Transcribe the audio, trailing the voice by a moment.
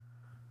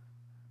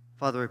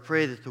Father, I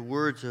pray that the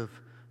words of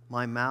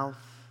my mouth,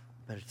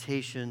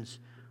 meditations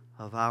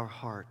of our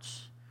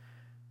hearts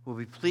will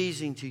be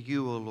pleasing to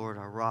you, O Lord,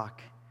 our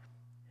rock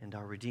and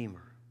our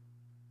Redeemer.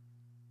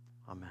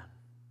 Amen.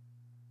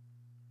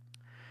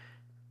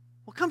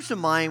 What comes to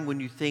mind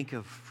when you think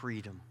of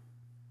freedom?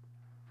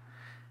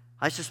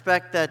 I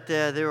suspect that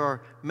there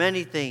are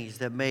many things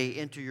that may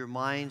enter your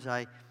minds.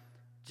 I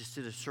just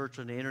did a search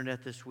on the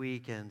internet this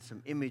week, and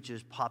some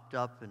images popped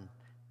up and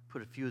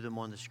put a few of them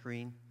on the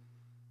screen.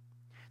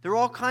 There are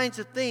all kinds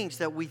of things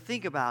that we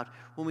think about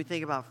when we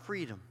think about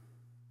freedom.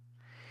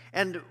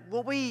 And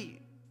what we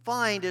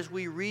find as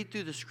we read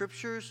through the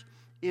Scriptures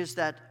is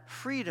that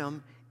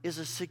freedom is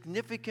a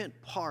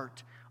significant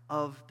part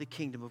of the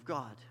kingdom of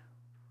God.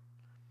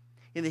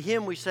 In the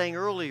hymn we sang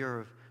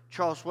earlier of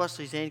Charles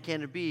Wesley's Anne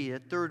Canada Bee,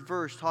 that third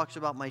verse talks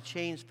about my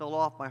chains fell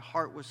off, my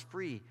heart was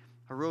free.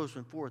 I rose,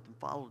 went forth, and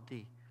followed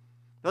thee.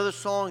 The other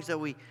songs that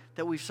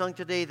we've sung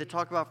today that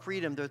talk about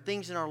freedom, there are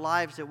things in our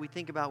lives that we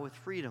think about with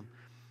freedom.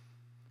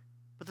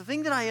 But the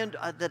thing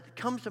that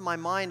comes to my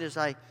mind as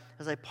I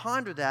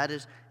ponder that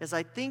is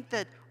I think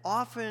that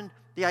often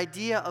the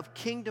idea of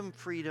kingdom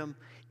freedom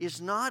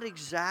is not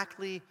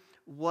exactly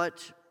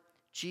what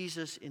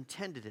Jesus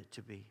intended it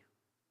to be,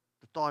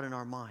 the thought in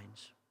our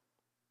minds.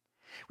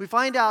 We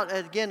find out,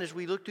 again, as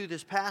we look through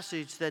this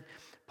passage, that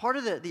part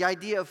of the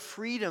idea of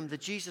freedom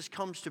that Jesus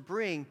comes to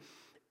bring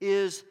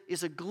is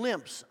a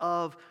glimpse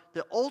of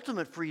the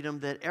ultimate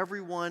freedom that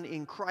everyone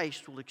in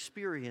Christ will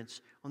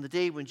experience on the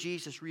day when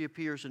Jesus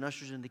reappears and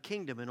ushers in the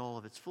kingdom in all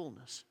of its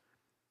fullness.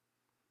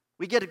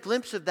 We get a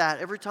glimpse of that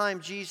every time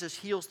Jesus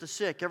heals the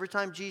sick, every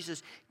time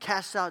Jesus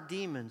casts out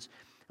demons.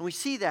 And we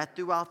see that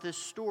throughout this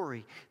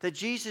story, that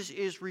Jesus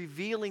is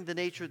revealing the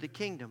nature of the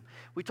kingdom.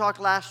 We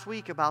talked last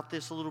week about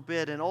this a little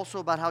bit, and also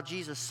about how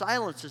Jesus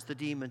silences the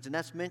demons, and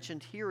that's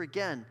mentioned here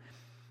again.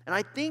 And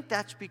I think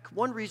that's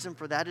one reason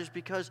for that is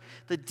because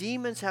the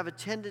demons have a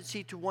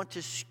tendency to want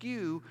to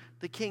skew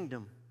the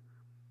kingdom.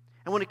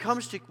 And when it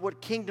comes to what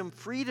kingdom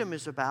freedom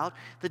is about,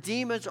 the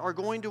demons are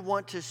going to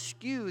want to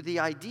skew the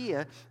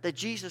idea that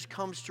Jesus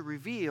comes to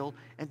reveal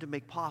and to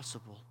make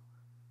possible.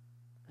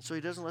 And so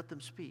he doesn't let them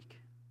speak.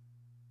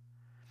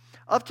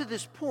 Up to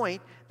this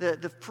point,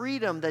 the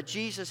freedom that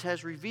Jesus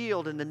has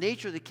revealed and the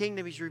nature of the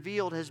kingdom he's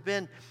revealed has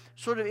been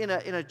sort of in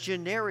a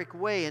generic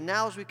way. And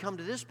now as we come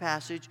to this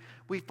passage,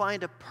 we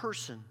find a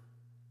person.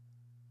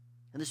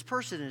 And this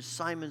person is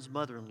Simon's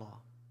mother-in-law.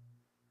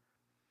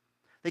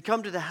 They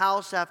come to the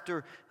house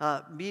after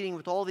meeting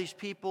with all these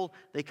people.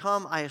 They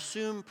come, I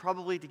assume,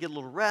 probably to get a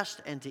little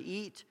rest and to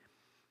eat.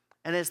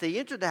 And as they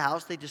enter the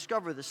house, they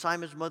discover that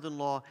Simon's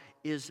mother-in-law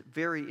is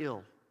very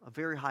ill, a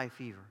very high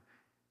fever.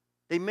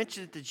 They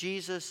mention it to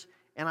Jesus,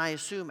 and I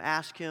assume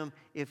ask him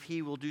if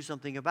he will do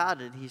something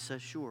about it. He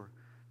says, sure.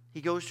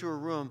 He goes to her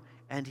room,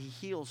 and he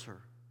heals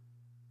her.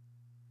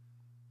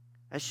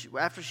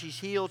 After she's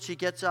healed, she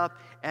gets up,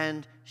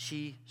 and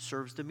she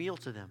serves the meal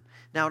to them.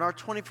 Now, in our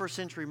 21st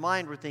century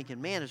mind, we're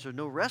thinking, man, is there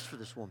no rest for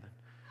this woman?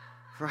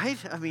 Right?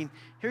 I mean,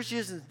 here she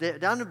is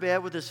down in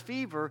bed with this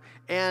fever,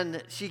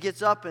 and she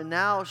gets up, and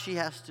now she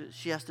has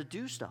to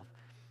do stuff.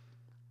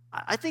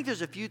 I think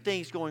there's a few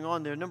things going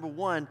on there. Number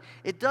one,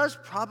 it does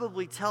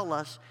probably tell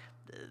us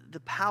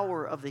the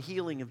power of the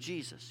healing of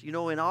Jesus. You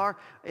know, in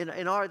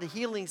the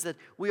healings that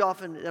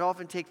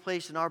often take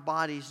place in our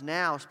bodies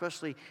now,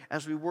 especially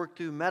as we work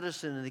through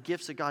medicine and the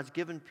gifts that God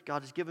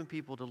has given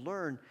people to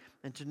learn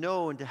and to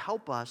know and to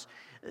help us,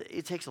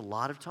 it takes a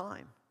lot of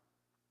time.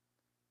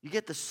 You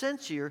get the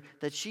sense here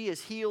that she is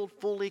healed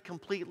fully,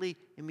 completely,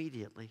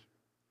 immediately.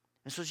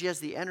 And so she has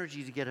the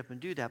energy to get up and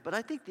do that. But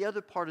I think the other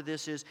part of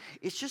this is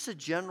it's just a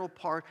general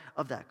part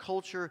of that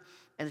culture,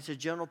 and it's a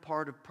general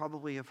part of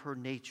probably of her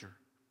nature.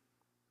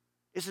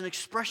 It's an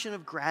expression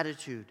of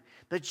gratitude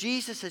that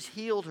Jesus has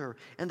healed her.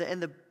 And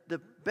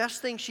the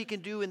best thing she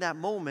can do in that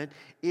moment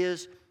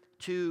is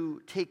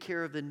to take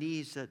care of the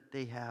needs that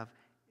they have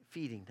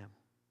feeding them.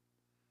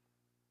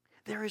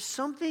 There is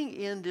something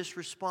in this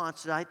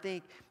response that I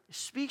think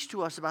speaks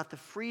to us about the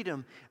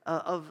freedom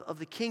of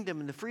the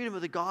kingdom and the freedom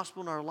of the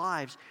gospel in our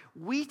lives.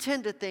 We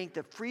tend to think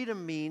that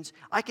freedom means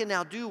I can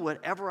now do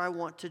whatever I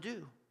want to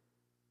do.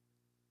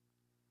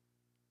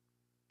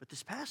 But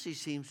this passage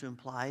seems to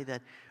imply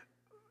that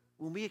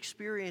when we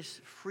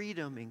experience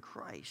freedom in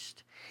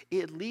Christ,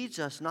 it leads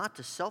us not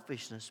to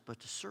selfishness, but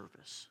to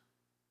service.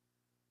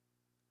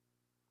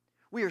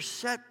 We are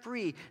set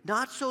free,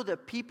 not so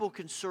that people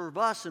can serve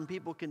us and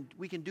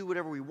we can do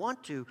whatever we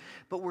want to,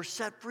 but we're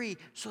set free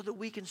so that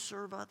we can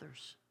serve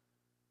others.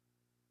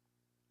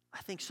 I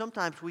think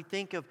sometimes we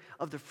think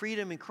of the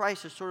freedom in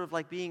Christ as sort of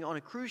like being on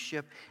a cruise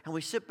ship, and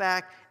we sit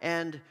back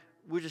and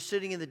we're just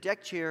sitting in the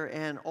deck chair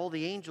and all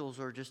the angels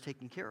are just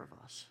taking care of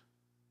us.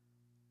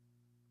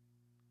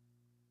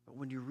 But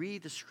when you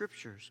read the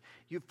Scriptures,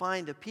 you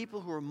find the people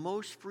who are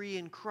most free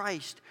in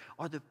Christ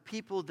are the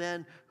people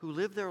then who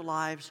live their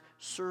lives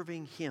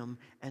serving Him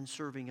and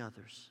serving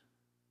others.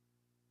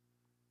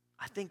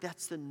 I think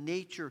that's the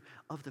nature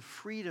of the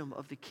freedom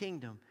of the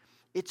kingdom.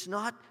 It's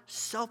not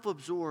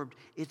self-absorbed,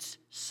 it's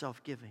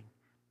self-giving.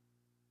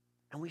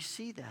 And we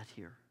see that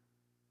here.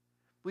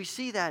 We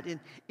see that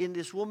in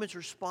this woman's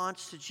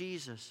response to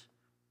Jesus.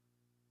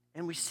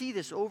 And we see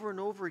this over and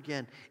over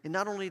again in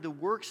not only the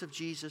works of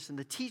Jesus and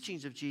the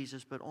teachings of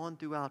Jesus, but on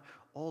throughout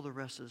all the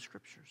rest of the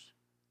Scriptures.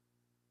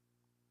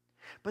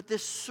 But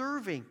this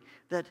serving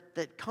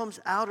that comes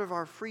out of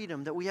our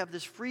freedom, that we have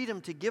this freedom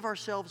to give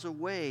ourselves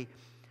away,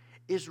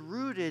 is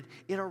rooted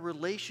in our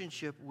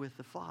relationship with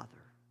the Father.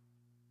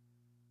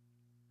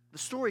 The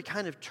story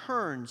kind of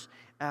turns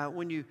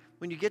when you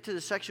get to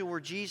the section where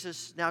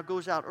Jesus now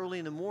goes out early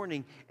in the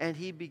morning and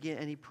he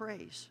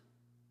prays.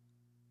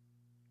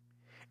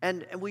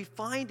 And we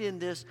find in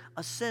this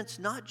a sense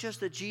not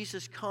just that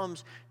Jesus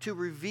comes to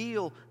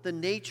reveal the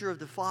nature of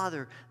the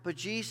Father, but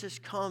Jesus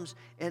comes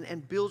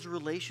and builds a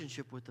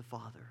relationship with the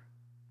Father.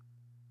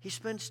 He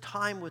spends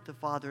time with the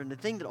Father. And the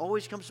thing that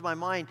always comes to my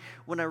mind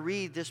when I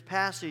read this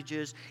passage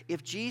is,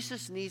 if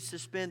Jesus needs to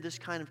spend this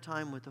kind of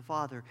time with the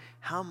Father,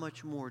 how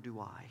much more do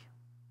I?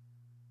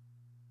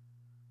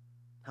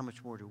 How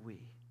much more do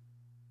we?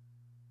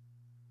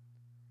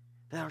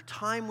 That our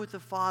time with the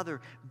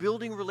Father,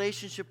 building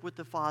relationship with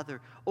the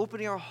Father,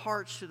 opening our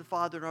hearts to the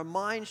Father and our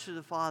minds to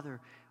the Father,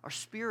 our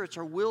spirits,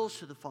 our wills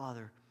to the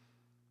Father,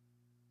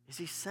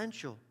 is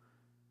essential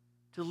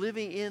to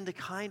living in the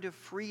kind of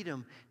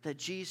freedom that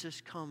Jesus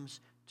comes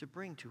to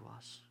bring to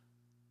us.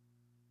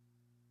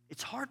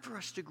 It's hard for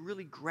us to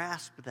really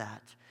grasp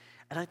that,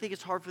 and I think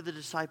it's hard for the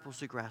disciples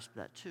to grasp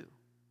that too.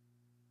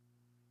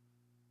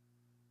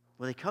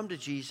 When they come to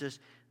Jesus,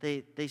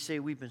 they say,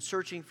 we've been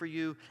searching for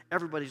you,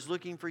 everybody's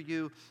looking for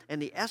you,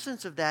 and the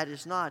essence of that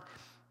is not,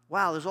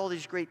 wow, there's all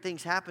these great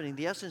things happening.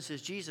 The essence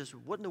is, Jesus,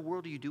 what in the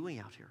world are you doing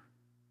out here?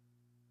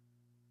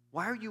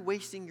 Why are you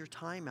wasting your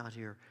time out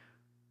here?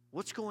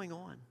 What's going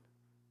on?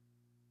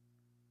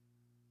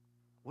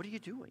 What are you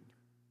doing?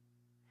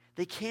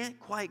 They can't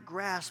quite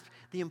grasp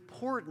the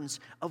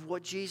importance of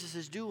what Jesus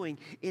is doing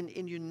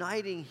in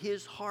uniting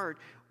his heart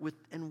with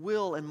and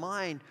will and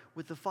mind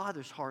with the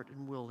Father's heart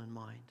and will and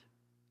mind.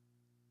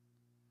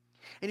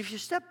 And if you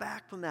step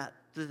back from that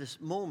to this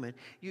moment,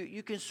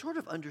 you can sort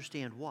of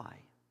understand why.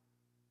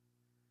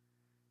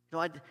 You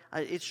know,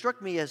 it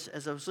struck me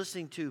as I was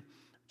listening to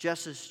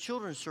Jess's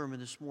children's sermon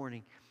this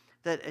morning,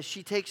 that as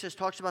she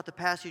talks about the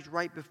passage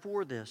right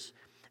before this,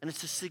 and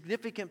it's a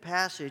significant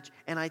passage,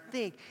 and I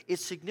think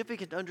it's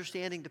significant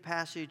understanding the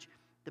passage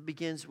that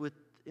begins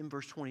in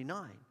verse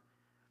 29.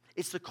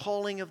 It's the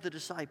calling of the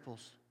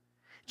disciples.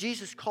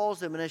 Jesus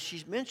calls them, and as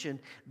she's mentioned,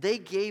 they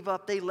gave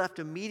up, they left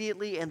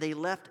immediately, and they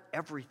left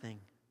everything.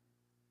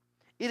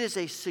 It is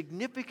a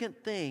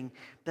significant thing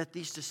that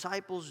these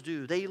disciples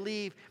do. They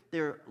leave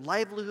their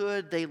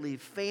livelihood, they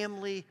leave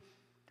family,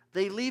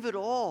 they leave it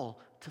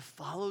all to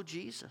follow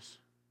Jesus.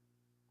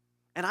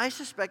 And I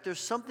suspect there's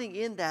something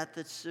in that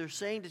they're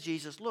saying to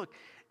Jesus, look,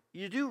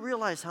 you do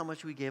realize how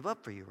much we gave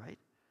up for you, right?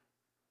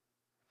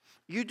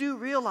 You do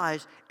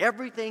realize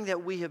everything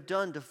that we have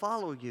done to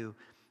follow you,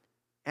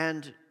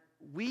 and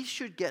we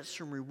should get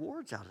some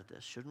rewards out of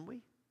this, shouldn't we?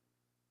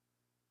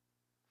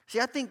 See,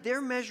 I think they're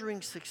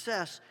measuring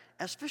success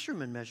as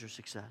fishermen measure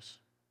success.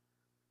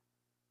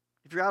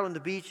 If you're out on the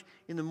beach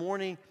in the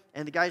morning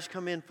and the guys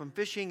come in from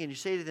fishing and you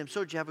say to them,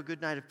 so did you have a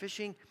good night of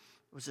fishing?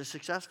 Was it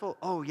successful?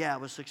 Oh, yeah,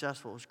 it was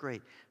successful. It was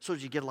great. So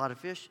did you get a lot of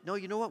fish? No,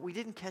 you know what? We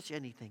didn't catch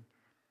anything.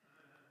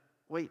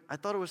 Wait, I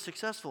thought it was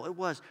successful. It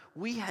was.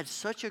 We had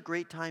such a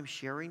great time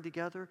sharing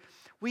together.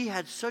 We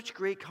had such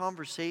great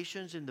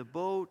conversations in the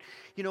boat.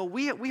 You know,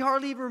 we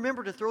hardly even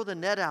remember to throw the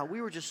net out.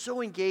 We were just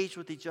so engaged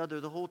with each other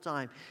the whole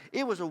time.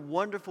 It was a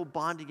wonderful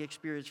bonding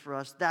experience for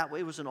us.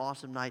 It was an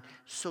awesome night.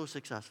 So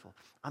successful.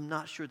 I'm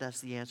not sure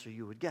that's the answer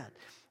you would get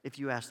if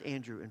you asked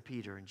Andrew and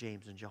Peter and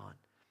James and John.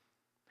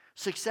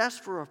 Success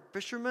for a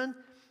fisherman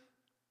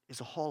is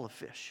a haul of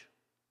fish.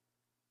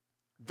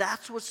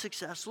 That's what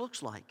success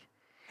looks like.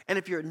 And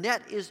if your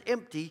net is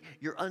empty,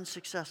 you're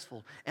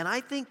unsuccessful. And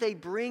I think they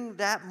bring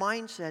that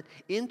mindset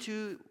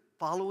into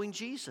following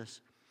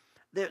Jesus.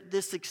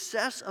 The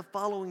success of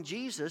following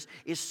Jesus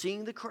is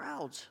seeing the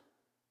crowds,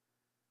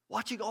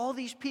 watching all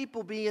these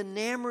people be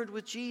enamored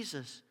with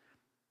Jesus.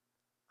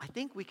 I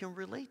think we can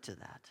relate to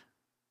that.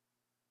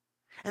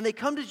 And they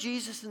come to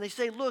Jesus and they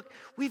say, look,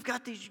 we've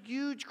got these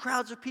huge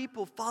crowds of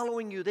people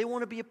following you. They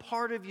want to be a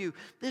part of you.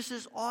 This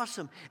is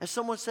awesome. As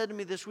someone said to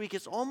me this week,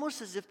 it's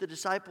almost as if the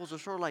disciples are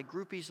sort of like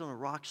groupies on a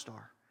rock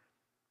star.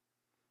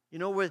 You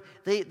know, where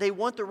they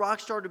want the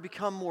rock star to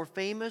become more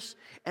famous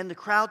and the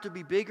crowd to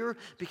be bigger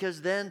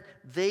because then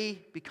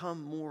they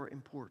become more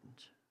important.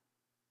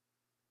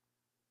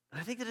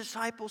 And I think the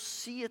disciples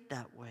see it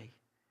that way.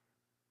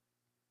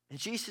 And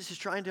Jesus is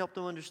trying to help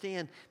them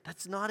understand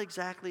that's not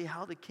exactly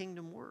how the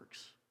kingdom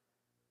works.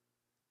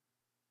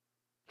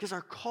 Because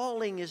our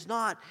calling is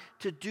not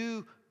to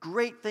do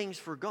great things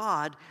for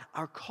God.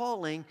 Our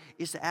calling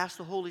is to ask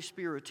the Holy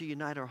Spirit to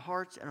unite our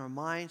hearts and our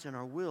minds and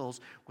our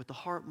wills with the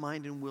heart,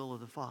 mind, and will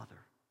of the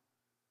Father.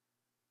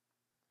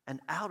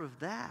 And out of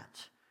that,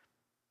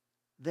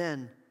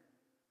 then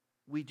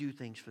we do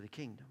things for the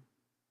kingdom.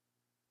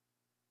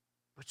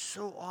 But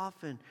so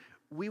often,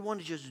 we want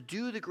to just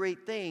do the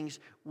great things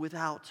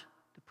without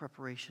the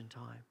preparation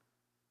time.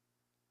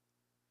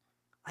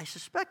 I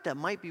suspect that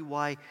might be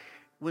why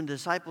when the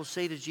disciples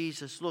say to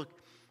Jesus, look,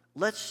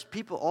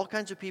 all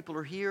kinds of people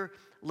are here,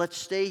 let's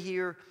stay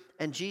here.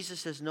 And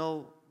Jesus says,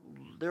 no,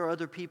 there are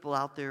other people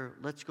out there,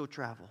 let's go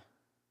travel.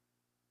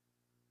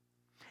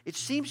 It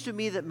seems to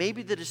me that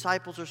maybe the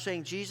disciples are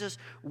saying, Jesus,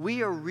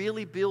 we are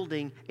really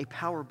building a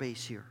power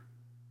base here.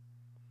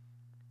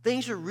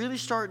 Things are really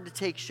starting to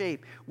take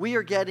shape. We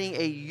are getting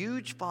a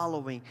huge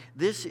following.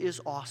 This is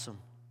awesome.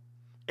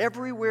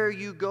 Everywhere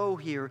you go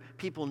here,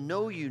 people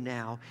know you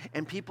now,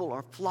 and people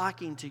are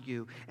flocking to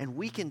you, and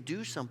we can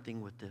do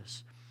something with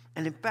this.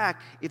 And in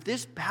fact, if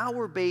this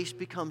power base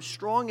becomes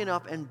strong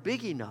enough and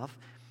big enough,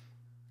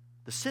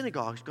 the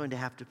synagogue is going to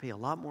have to pay a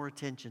lot more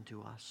attention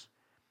to us.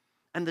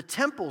 And the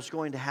temple's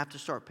going to have to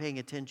start paying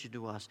attention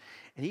to us.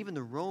 And even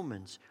the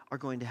Romans are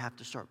going to have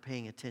to start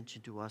paying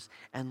attention to us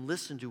and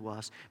listen to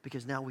us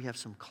because now we have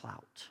some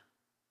clout.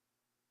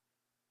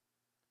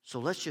 So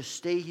let's just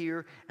stay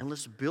here and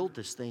let's build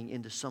this thing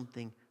into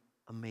something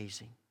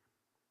amazing.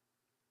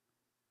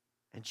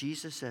 And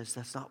Jesus says,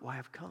 that's not why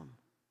I've come.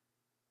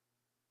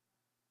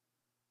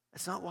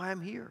 That's not why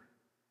I'm here.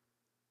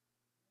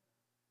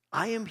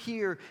 I am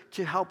here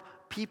to help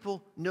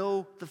people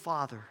know the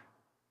Father.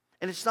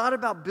 And it's not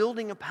about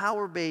building a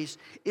power base.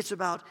 It's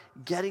about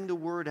getting the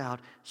word out.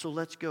 So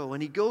let's go.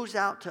 And he goes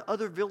out to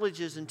other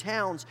villages and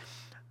towns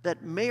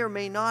that may or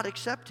may not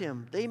accept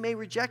him. They may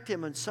reject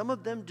him, and some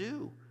of them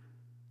do.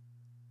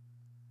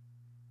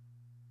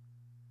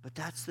 But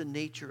that's the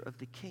nature of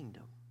the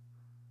kingdom.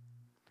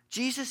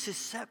 Jesus is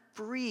set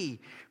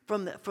free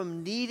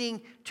from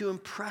needing to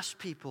impress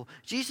people.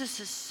 Jesus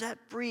is set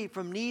free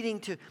from needing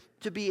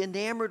to be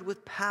enamored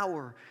with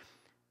power.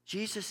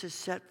 Jesus is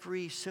set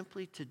free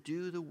simply to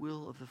do the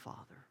will of the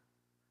Father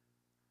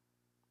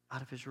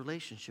out of his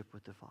relationship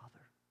with the Father.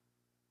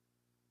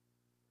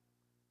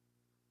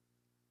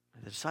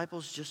 And the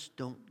disciples just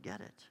don't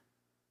get it.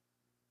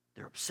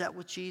 They're upset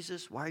with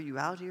Jesus. Why are you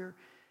out here?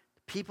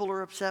 People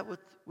are upset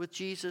with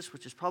Jesus,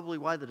 which is probably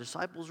why the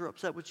disciples are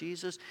upset with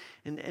Jesus.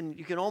 And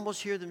you can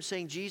almost hear them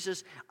saying,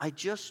 Jesus, I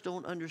just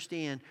don't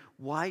understand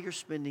why you're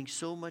spending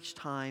so much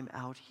time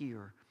out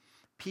here.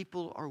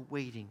 People are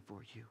waiting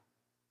for you.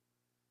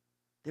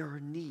 There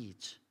are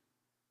needs,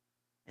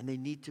 and they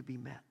need to be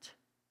met.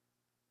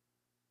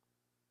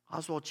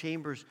 Oswald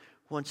Chambers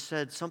once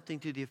said something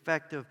to the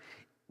effect of,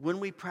 when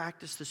we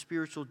practice the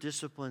spiritual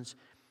disciplines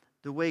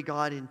the way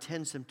God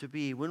intends them to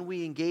be, when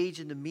we engage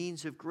in the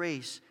means of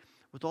grace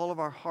with all of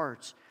our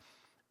hearts,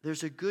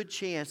 there's a good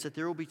chance that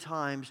there will be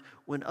times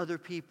when other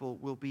people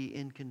will be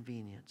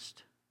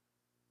inconvenienced.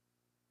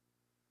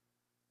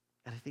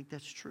 And I think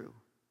that's true.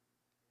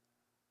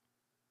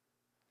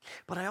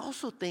 But I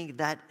also think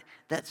that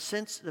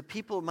sense that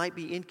people might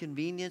be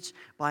inconvenienced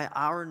by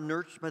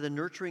the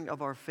nurturing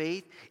of our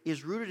faith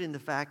is rooted in the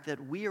fact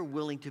that we are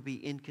willing to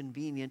be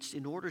inconvenienced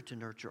in order to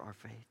nurture our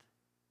faith.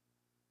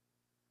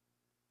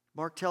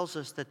 Mark tells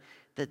us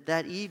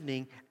that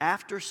evening,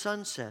 after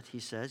sunset, he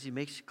says, he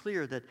makes it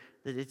clear that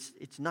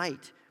it's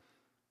night.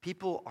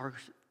 People are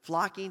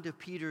flocking to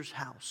Peter's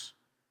house.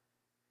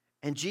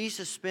 And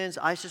Jesus spends,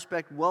 I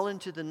suspect, well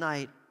into the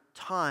night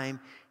time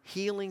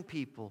healing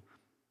people,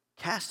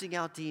 casting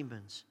out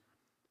demons.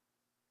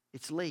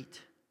 It's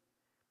late.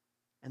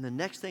 And the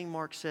next thing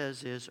Mark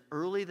says is,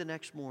 early the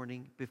next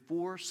morning,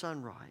 before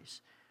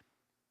sunrise,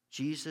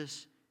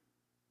 Jesus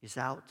is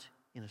out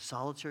in a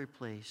solitary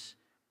place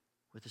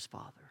with his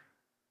Father.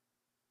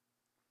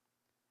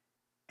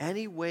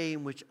 Any way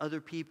in which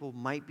other people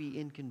might be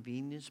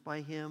inconvenienced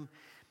by him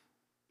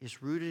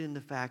is rooted in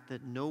the fact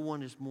that no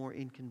one is more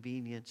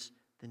inconvenienced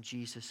than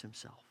Jesus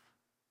himself.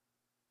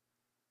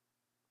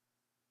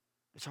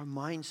 It's our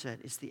mindset.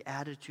 It's the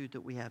attitude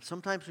that we have.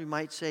 Sometimes we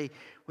might say,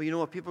 well, you know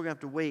what, people are going to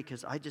have to wait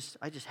because I just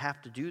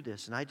have to do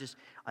this. And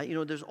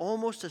there's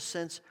almost a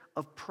sense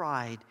of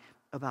pride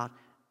about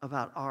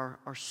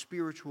our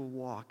spiritual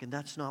walk, and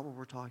that's not what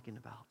we're talking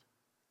about.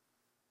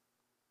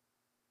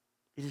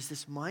 It is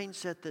this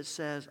mindset that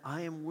says,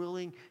 I am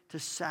willing to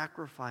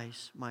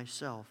sacrifice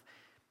myself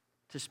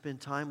to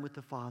spend time with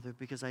the Father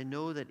because I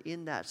know that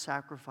in that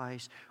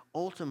sacrifice,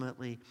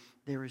 ultimately,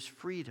 there is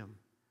freedom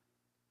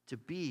to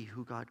be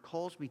who God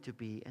calls me to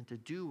be and to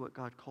do what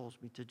God calls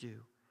me to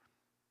do.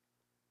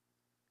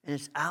 And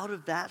it's out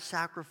of that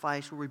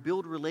sacrifice where we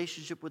build a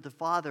relationship with the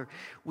Father,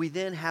 we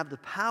then have the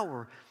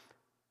power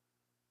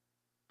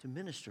to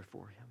minister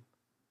for him.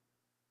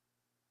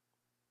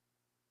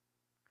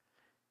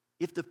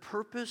 If the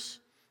purpose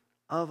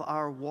of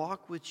our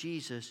walk with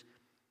Jesus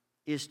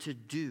is to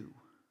do,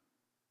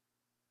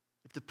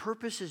 if the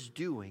purpose is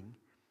doing,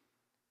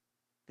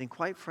 then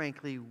quite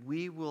frankly,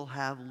 we will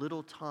have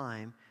little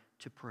time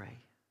to pray.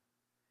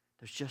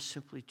 There's just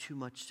simply too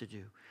much to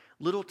do.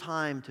 Little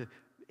time to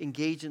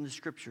engage in the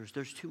Scriptures.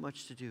 There's too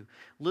much to do.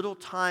 Little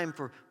time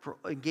for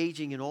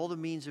engaging in all the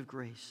means of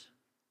grace.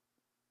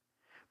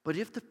 But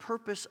if the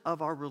purpose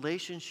of our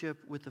relationship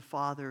with the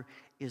Father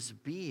is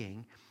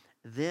being,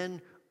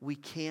 then we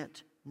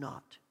can't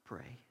not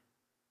pray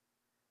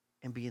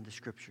and be in the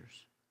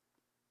Scriptures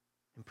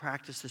and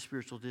practice the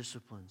spiritual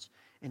disciplines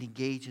and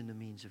engage in the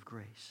means of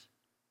grace.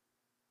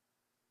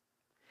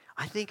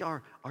 I think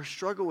our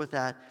struggle with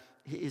that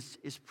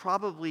is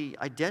probably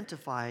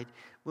identified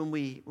when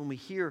we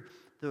hear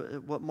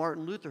what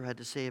Martin Luther had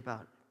to say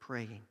about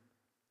praying.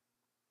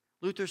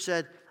 Luther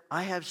said,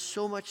 I have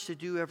so much to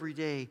do every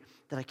day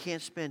that I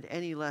can't spend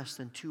any less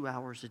than 2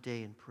 hours a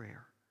day in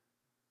prayer.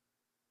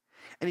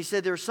 And he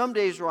said there are some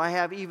days where I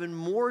have even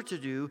more to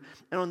do,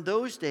 and on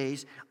those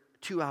days,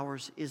 2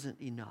 hours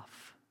isn't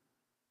enough.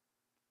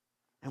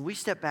 And we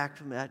step back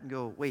from that and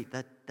go, wait,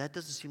 that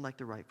doesn't seem like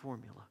the right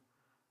formula.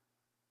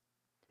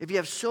 If you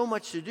have so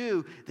much to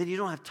do, then you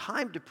don't have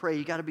time to pray.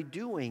 You got to be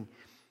doing.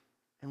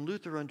 And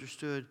Luther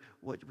understood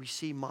what we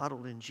see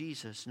modeled in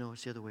Jesus. No,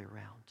 it's the other way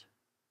around.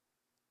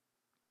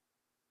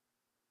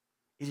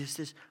 It is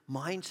this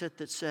mindset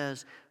that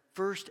says,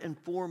 first and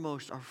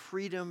foremost, our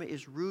freedom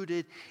is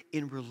rooted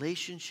in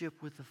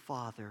relationship with the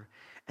Father.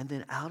 And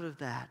then out of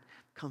that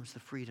comes the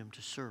freedom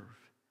to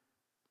serve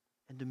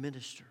and to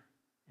minister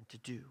and to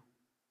do.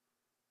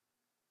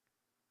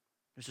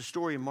 There's a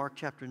story in Mark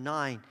chapter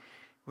 9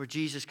 where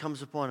Jesus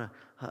comes upon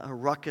a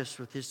ruckus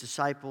with his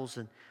disciples,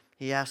 and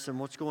he asks them,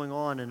 what's going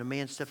on? And a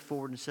man steps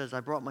forward and says,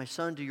 I brought my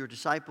son to your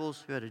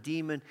disciples who had a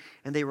demon,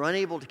 and they were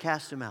unable to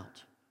cast him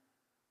out.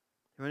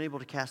 They were unable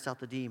to cast out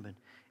the demon.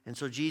 And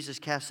so Jesus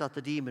casts out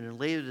the demon, and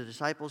later the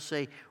disciples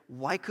say,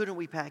 why couldn't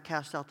we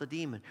cast out the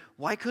demon?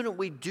 Why couldn't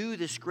we do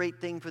this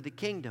great thing for the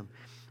kingdom?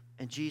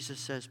 And Jesus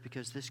says,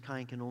 because this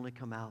kind can only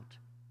come out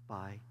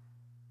by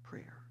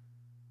prayer.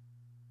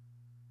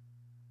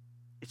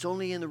 It's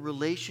only in the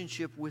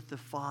relationship with the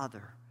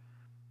Father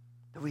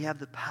that we have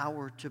the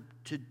power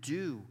to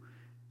do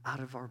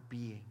out of our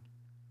being.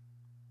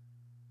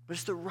 But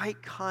it's the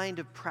right kind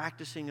of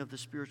practicing of the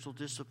spiritual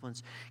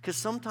disciplines. Because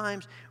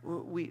sometimes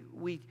we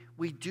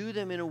do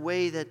them in a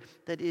way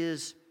that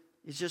is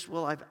just,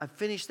 well, I've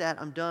finished that,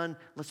 I'm done,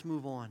 let's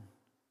move on.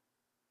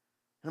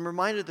 And I'm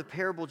reminded of the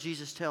parable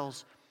Jesus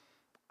tells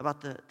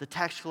about the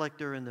tax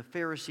collector and the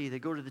Pharisee. They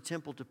go to the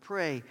temple to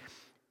pray.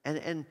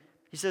 And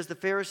he says the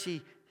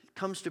Pharisee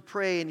comes to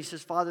pray and he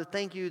says, Father,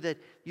 thank you that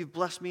you've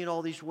blessed me in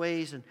all these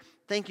ways, and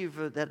thank you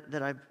for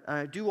that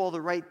I do all the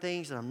right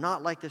things and I'm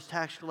not like this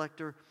tax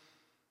collector.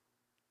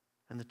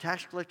 And the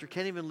tax collector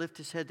can't even lift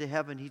his head to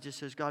heaven. He just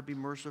says, God, be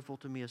merciful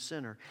to me, a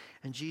sinner.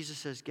 And Jesus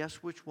says,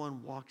 guess which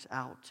one walks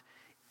out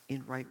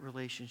in right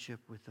relationship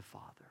with the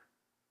Father?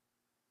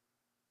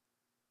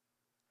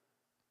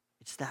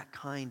 It's that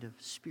kind of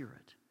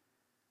spirit,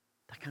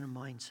 that kind of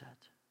mindset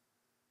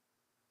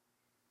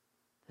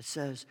that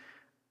says,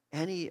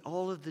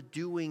 all of the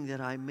doing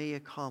that I may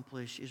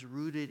accomplish is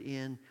rooted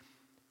in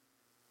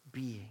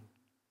being.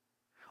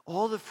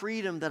 All the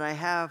freedom that I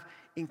have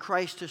in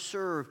Christ to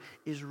serve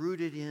is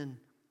rooted in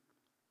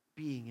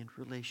being in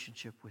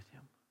relationship with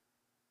Him.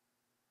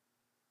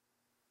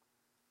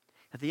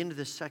 At the end of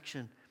this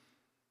section,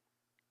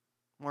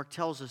 Mark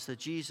tells us that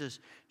Jesus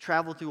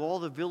traveled through all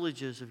the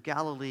villages of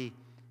Galilee,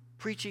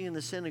 preaching in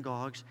the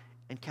synagogues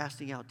and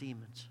casting out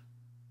demons.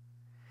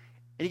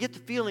 And you get the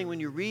feeling when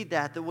you read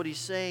that what he's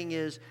saying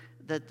is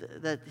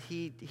that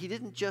he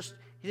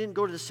didn't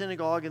go to the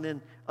synagogue and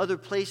then other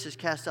places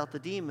cast out the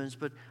demons,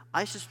 but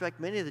I suspect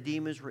many of the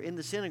demons were in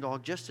the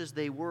synagogue just as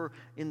they were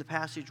in the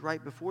passage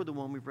right before the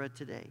one we've read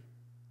today.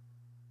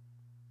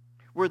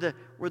 The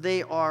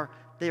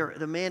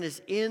man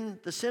is in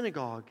the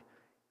synagogue.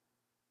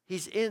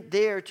 He's in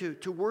there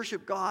to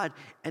worship God,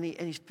 and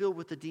he's filled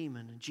with the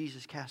demon, and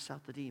Jesus casts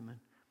out the demon.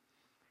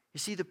 You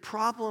see, the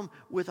problem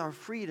with our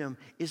freedom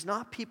is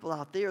not people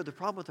out there. The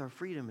problem with our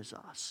freedom is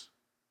us.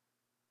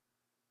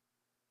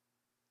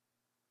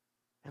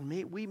 And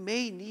we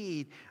may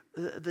need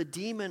the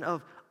demon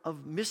of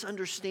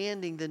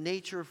misunderstanding the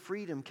nature of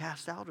freedom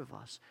cast out of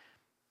us.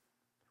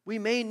 We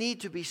may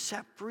need to be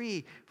set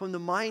free from the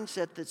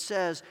mindset that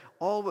says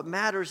all what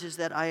matters is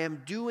that I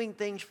am doing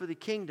things for the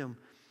kingdom.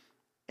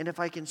 And if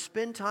I can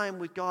spend time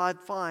with God,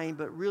 fine,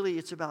 but really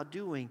it's about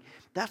doing.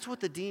 That's what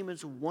the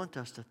demons want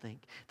us to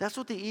think. That's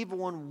what the evil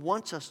one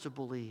wants us to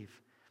believe.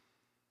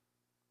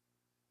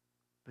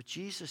 But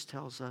Jesus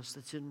tells us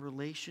that's in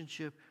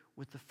relationship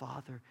with the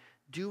Father,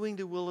 doing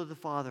the will of the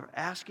Father,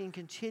 asking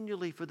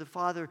continually for the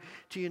Father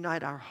to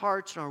unite our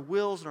hearts and our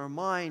wills and our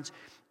minds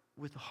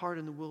with the heart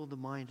and the will and the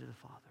mind of the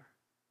Father.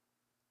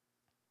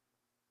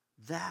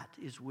 That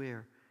is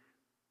where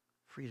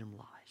freedom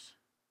lies.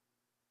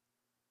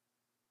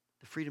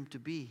 The freedom to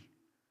be,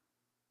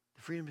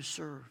 the freedom to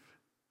serve,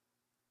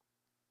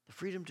 the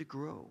freedom to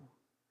grow,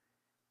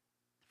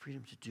 the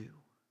freedom to do.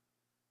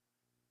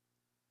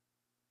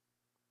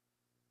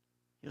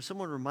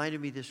 Someone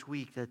reminded me this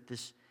week that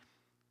this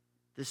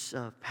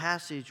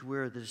passage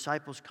where the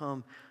disciples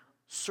come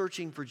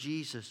searching for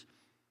Jesus,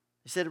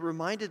 they said it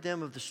reminded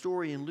them of the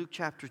story in Luke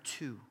chapter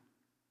 2.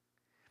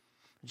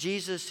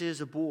 Jesus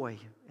is a boy,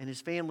 and his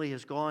family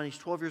has gone. He's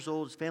 12 years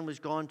old. His family's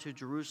gone to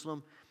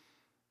Jerusalem.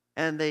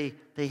 And they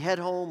head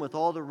home with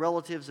all the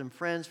relatives and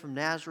friends from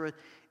Nazareth.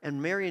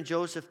 And Mary and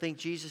Joseph think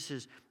Jesus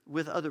is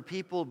with other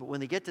people. But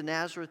when they get to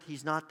Nazareth,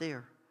 he's not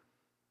there.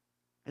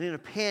 And And in a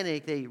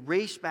panic, they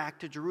race back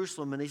to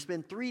Jerusalem, and they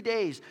spend 3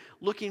 days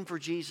looking for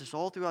Jesus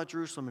all throughout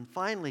Jerusalem. And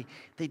finally,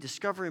 they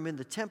discover him in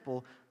the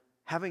temple,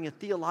 having a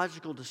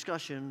theological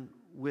discussion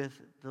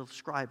with the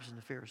scribes and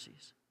the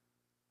Pharisees.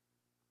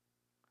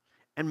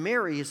 And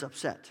Mary is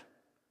upset,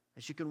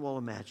 as you can well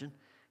imagine.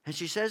 And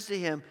she says to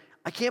him,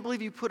 I can't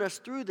believe you put us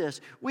through this.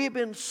 We have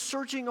been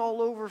searching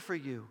all over for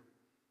you.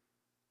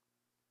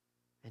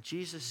 And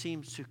Jesus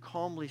seems to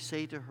calmly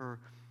say to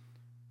her,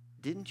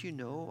 didn't you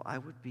know I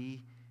would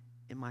be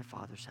in my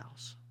Father's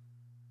house?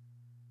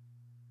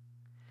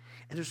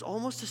 And there's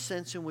almost a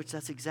sense in which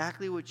that's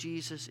exactly what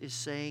Jesus is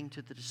saying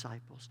to the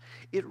disciples.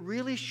 It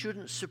really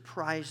shouldn't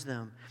surprise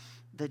them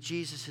that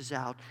Jesus is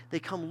out. They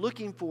come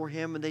looking for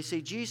him and they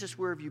say, Jesus,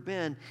 where have you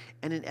been?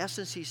 And in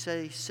essence, he's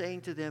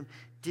saying to them,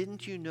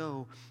 didn't you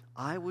know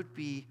I would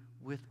be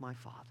with my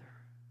Father?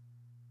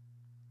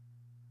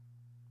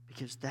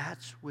 Because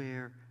that's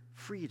where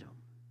freedom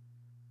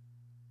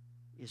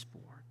is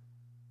born.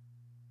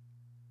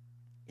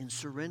 In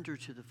surrender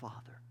to the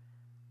Father.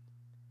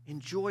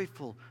 In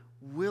joyful,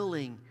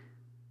 willing,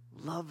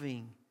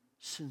 loving,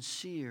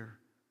 sincere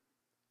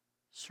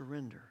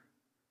surrender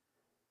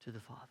to the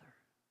Father.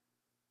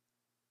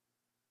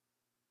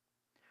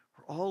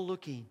 We're all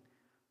looking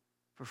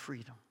for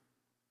freedom.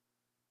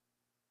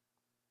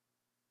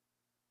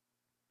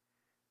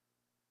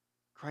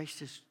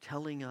 Christ is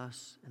telling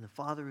us, and the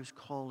Father is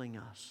calling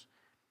us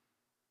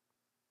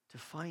to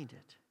find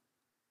it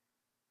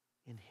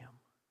in him.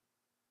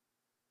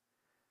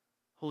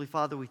 Holy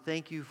Father, we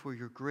thank you for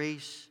your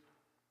grace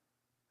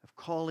of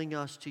calling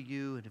us to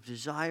you and of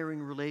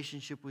desiring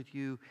relationship with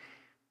you,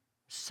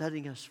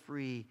 setting us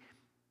free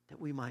that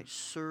we might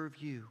serve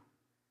you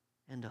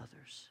and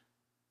others.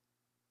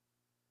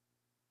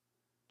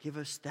 Give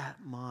us that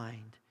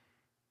mind,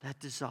 that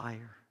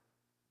desire.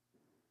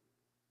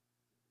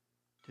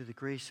 Through the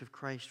grace of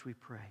Christ we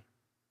pray.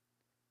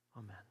 Amen.